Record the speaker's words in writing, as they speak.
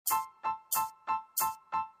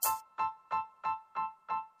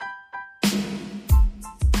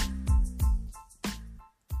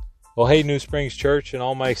Well, hey, New Springs Church and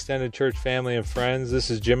all my extended church family and friends, this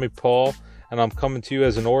is Jimmy Paul, and I'm coming to you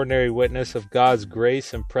as an ordinary witness of God's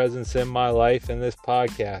grace and presence in my life in this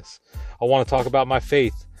podcast. I want to talk about my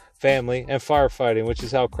faith, family, and firefighting, which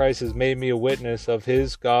is how Christ has made me a witness of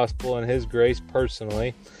His gospel and His grace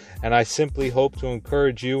personally, and I simply hope to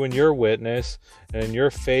encourage you in your witness and in your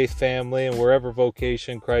faith, family, and wherever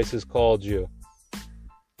vocation Christ has called you.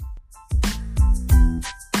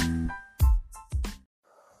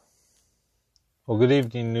 Well, good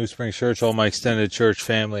evening, New Springs Church, all my extended church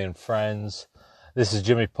family and friends. This is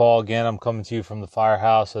Jimmy Paul again. I'm coming to you from the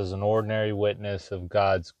firehouse as an ordinary witness of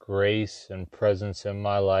God's grace and presence in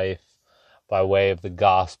my life by way of the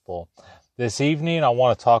gospel. This evening, I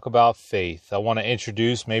want to talk about faith. I want to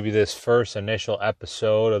introduce maybe this first initial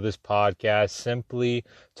episode of this podcast, simply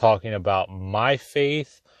talking about my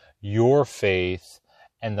faith, your faith,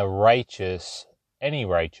 and the righteous, any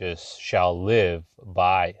righteous, shall live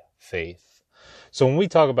by faith. So when we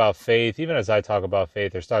talk about faith, even as I talk about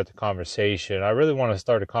faith or start the conversation, I really want to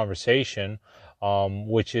start a conversation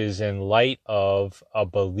which is in light of a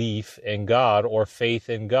belief in God or faith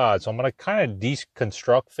in God. So I'm going to kind of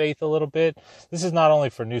deconstruct faith a little bit. This is not only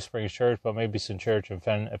for New Springs Church, but maybe some church and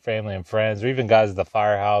family and friends, or even guys at the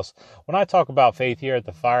firehouse. When I talk about faith here at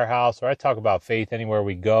the firehouse, or I talk about faith anywhere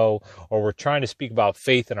we go, or we're trying to speak about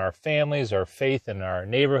faith in our families or faith in our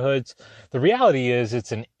neighborhoods, the reality is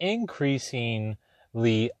it's an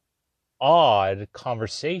increasingly odd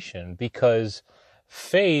conversation because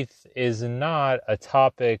faith is not a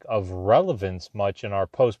topic of relevance much in our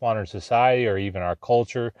postmodern society or even our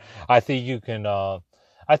culture. I think you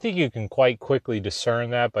can quite quickly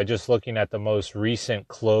discern that by just looking at the most recent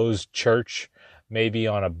closed church, maybe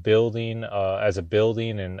on a building, as a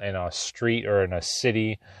building in a street or in a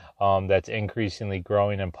city that's increasingly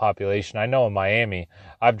growing in population. I know in Miami,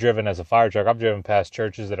 I've driven as a fire truck, I've driven past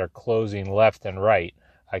churches that are closing left and right.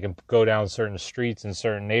 I can go down certain streets in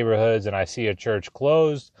certain neighborhoods and I see a church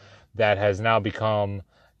closed that has now become,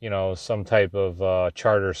 some type of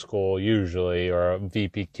charter school usually, or a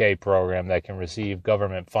VPK program that can receive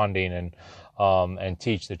government funding and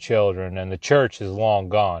teach the children. And the church is long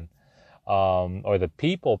gone. Or the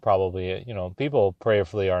people probably, people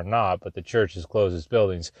prayerfully are not, but the church has closed its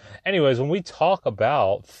buildings. Anyways, when we talk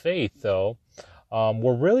about faith though,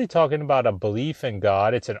 we're really talking about a belief in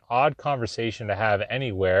God. It's an odd conversation to have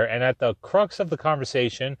anywhere. And at the crux of the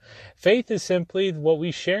conversation, faith is simply what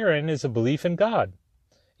we share in is a belief in God.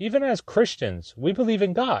 Even as Christians, we believe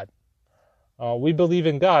in God. We believe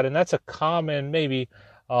in God. And that's a common, maybe,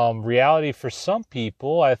 reality for some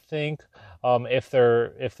people, I think, if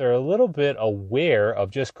they're a little bit aware of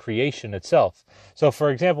just creation itself. So, for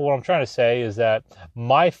example, what I'm trying to say is that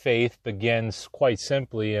my faith begins quite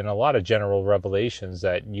simply in a lot of general revelations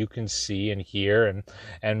that you can see and hear,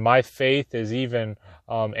 and my faith is even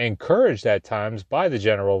encouraged at times by the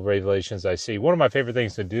general revelations I see. One of my favorite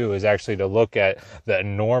things to do is actually to look at the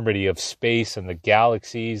enormity of space and the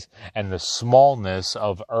galaxies and the smallness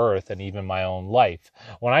of Earth and even my own life.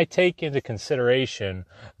 When I take into consideration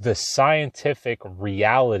the scientific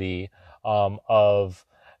reality of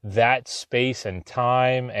that space and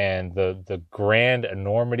time and the grand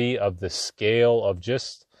enormity of the scale of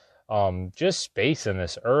just space in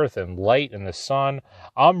this earth and light in the sun,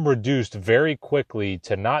 I'm reduced very quickly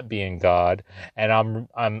to not being God, and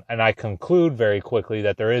I conclude very quickly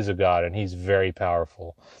that there is a God and He's very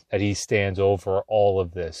powerful, that He stands over all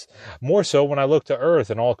of this. More so when I look to earth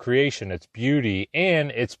and all creation, its beauty and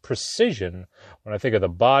its precision. When I think of the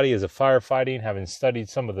body as a firefighting, having studied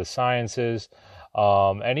some of the sciences,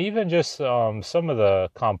 and even just some of the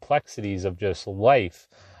complexities of just life,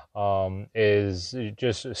 is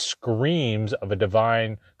just screams of a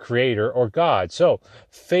divine creator or God. So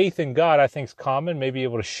faith in God, I think, is common, maybe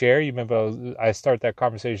able to share. You remember I start that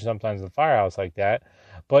conversation sometimes in the firehouse like that.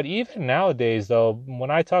 But even nowadays, though,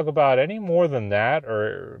 when I talk about any more than that,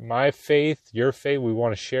 or my faith, your faith, we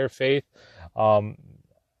want to share faith,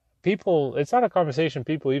 people, it's not a conversation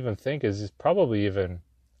people even think is probably even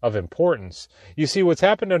of importance. You see, what's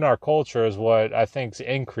happened in our culture is what I think is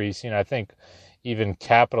increasing. I think even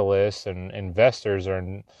capitalists and investors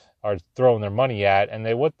are throwing their money at, and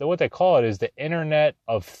what they call it is the Internet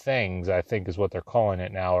of Things, I think is what they're calling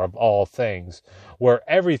it now, or of all things, where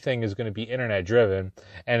everything is going to be internet driven,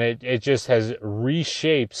 and it just has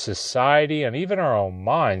reshaped society and even our own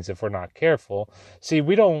minds if we're not careful. See,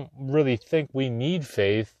 we don't really think we need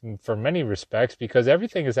faith for many respects because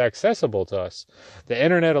everything is accessible to us. The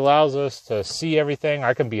internet allows us to see everything.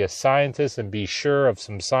 I can be a scientist and be sure of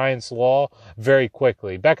some science law very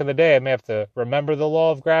quickly. Back in the day, I may have to remember the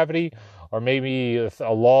law of gravity, or maybe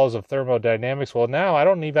laws of thermodynamics. Well, now I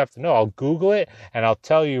don't even have to know. I'll Google it and I'll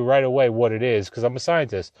tell you right away what it is because I'm a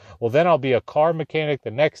scientist. Well, then I'll be a car mechanic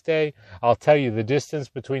the next day. I'll tell you the distance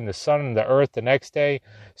between the sun and the earth the next day.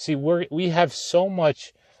 See, we have so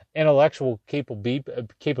much intellectual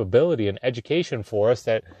capability and education for us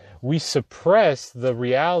that we suppress the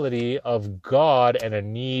reality of God and a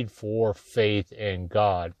need for faith in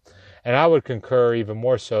God. And I would concur even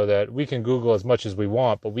more so that we can Google as much as we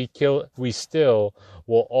want, but we still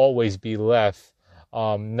will always be left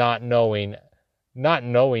not knowing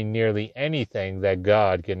nearly anything that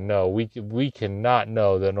God can know. We cannot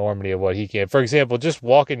know the enormity of what He can. For example, just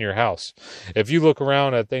walk in your house. If you look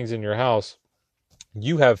around at things in your house,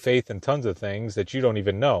 you have faith in tons of things that you don't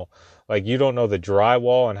even know. Like you don't know the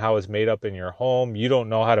drywall and how it's made up in your home. You don't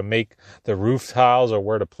know how to make the roof tiles or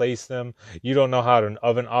where to place them. You don't know how an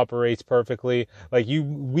oven operates perfectly.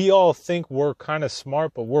 We all think we're kind of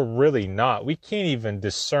smart, but we're really not. We can't even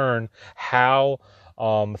discern how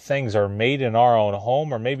things are made in our own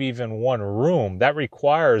home or maybe even one room. That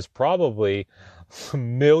requires probably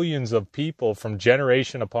millions of people from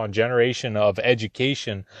generation upon generation of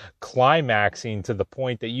education climaxing to the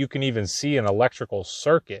point that you can even see an electrical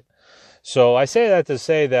circuit. So I say that to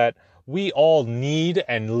say that we all need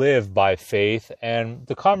and live by faith. And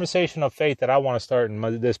the conversation of faith that I want to start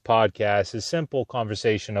in this podcast is simple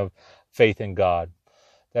conversation of faith in God.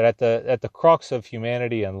 That at the crux of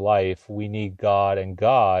humanity and life, we need God, and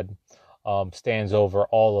God stands over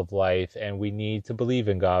all of life, and we need to believe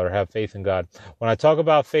in God or have faith in God. When I talk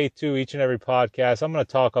about faith too, each and every podcast, I'm going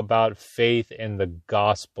to talk about faith in the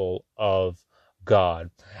gospel of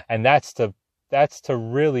God. And that's to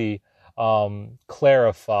really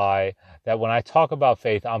clarify that when I talk about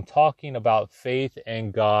faith, I'm talking about faith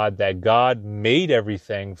in God, that God made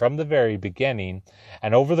everything from the very beginning.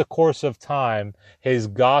 And over the course of time, His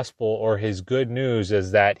gospel or His good news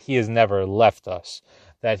is that He has never left us,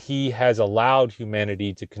 that He has allowed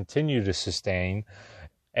humanity to continue to sustain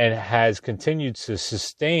and has continued to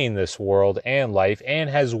sustain this world and life and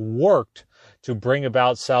has worked to bring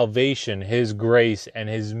about salvation, His grace, and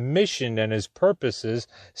His mission and His purposes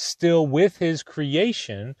still with His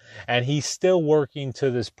creation. And He's still working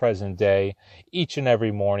to this present day, each and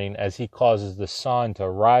every morning, as He causes the sun to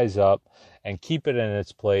rise up and keep it in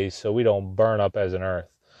its place so we don't burn up as an earth.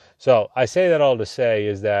 So I say that all to say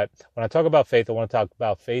is that when I talk about faith, I want to talk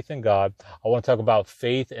about faith in God. I want to talk about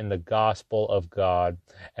faith in the gospel of God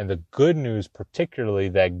and the good news, particularly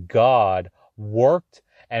that God worked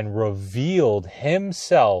and revealed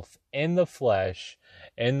Himself in the flesh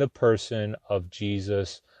in the person of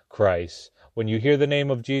Jesus Christ. When you hear the name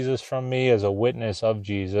of Jesus from me as a witness of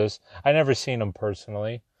Jesus, I never seen Him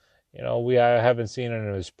personally. I haven't seen Him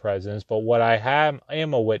in His presence, but what I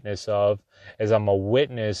am a witness of is I'm a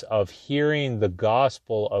witness of hearing the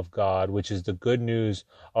gospel of God, which is the good news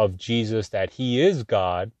of Jesus, that He is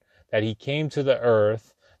God, that He came to the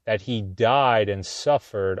earth, that He died and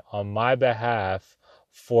suffered on my behalf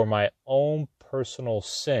for my own personal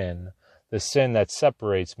sin, the sin that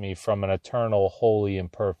separates me from an eternal, holy,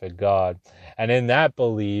 and perfect God. And in that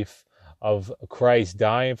belief of Christ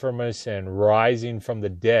dying for my sin, rising from the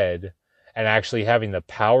dead, and actually having the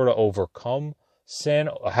power to overcome sin,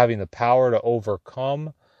 having the power to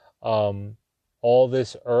overcome all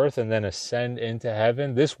this earth and then ascend into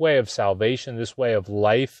heaven, this way of salvation, this way of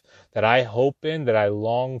life that I hope in, that I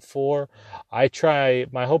long for,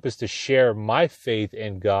 my hope is to share my faith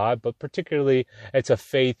in God, but particularly it's a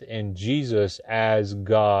faith in Jesus as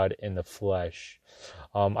God in the flesh.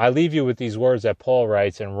 I leave you with these words that Paul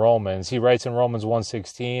writes in Romans. He writes in Romans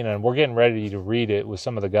 1:16, and we're getting ready to read it with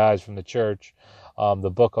some of the guys from the church,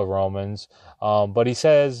 the book of Romans. But he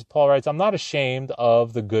says, Paul writes, "I'm not ashamed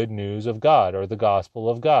of the good news of God," or the gospel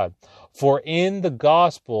of God. "For in the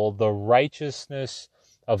gospel, the righteousness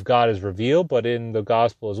of God is revealed," but in the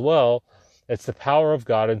gospel as well, it's the power of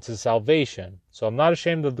God unto salvation. So I'm not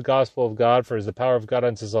ashamed of the gospel of God, for it is the power of God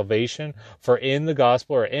unto salvation. For in the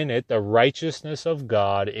gospel, or in it, the righteousness of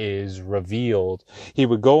God is revealed. He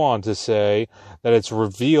would go on to say that it's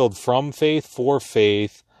revealed from faith for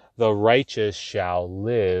faith. The righteous shall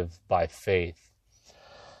live by faith.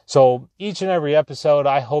 So each and every episode,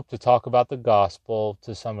 I hope to talk about the gospel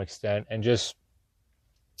to some extent and just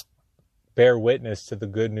bear witness to the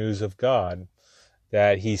good news of God,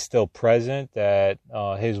 that He's still present, that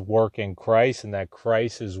His work in Christ and that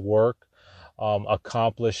Christ's work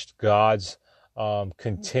accomplished God's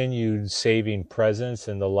continued saving presence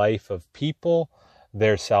in the life of people,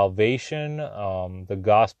 their salvation. The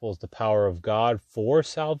gospel is the power of God for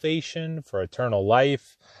salvation, for eternal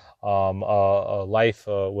life, a life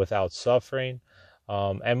without suffering.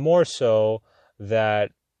 and more so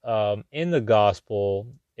that in the gospel,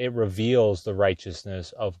 it reveals the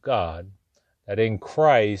righteousness of God, that in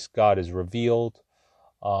Christ, God is revealed.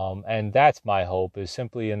 And that's my hope, is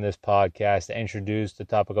simply in this podcast to introduce the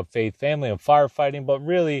topic of faith, family, and firefighting. But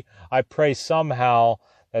really, I pray somehow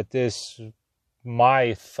that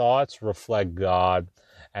my thoughts reflect God,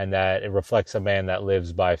 and that it reflects a man that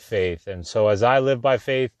lives by faith. And so as I live by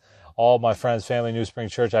faith, all my friends, family, New Spring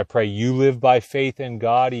Church, I pray you live by faith in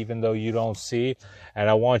God, even though you don't see. And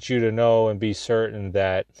I want you to know and be certain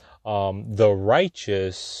that the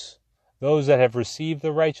righteous, those that have received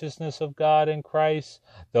the righteousness of God in Christ,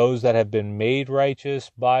 those that have been made righteous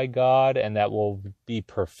by God and that will be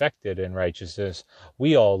perfected in righteousness,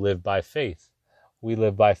 we all live by faith. We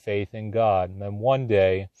live by faith in God. And one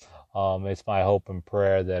day, it's my hope and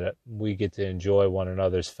prayer that we get to enjoy one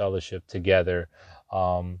another's fellowship together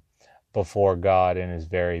before God in His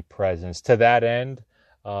very presence. To that end,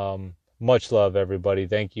 much love, everybody.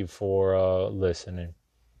 Thank you for listening.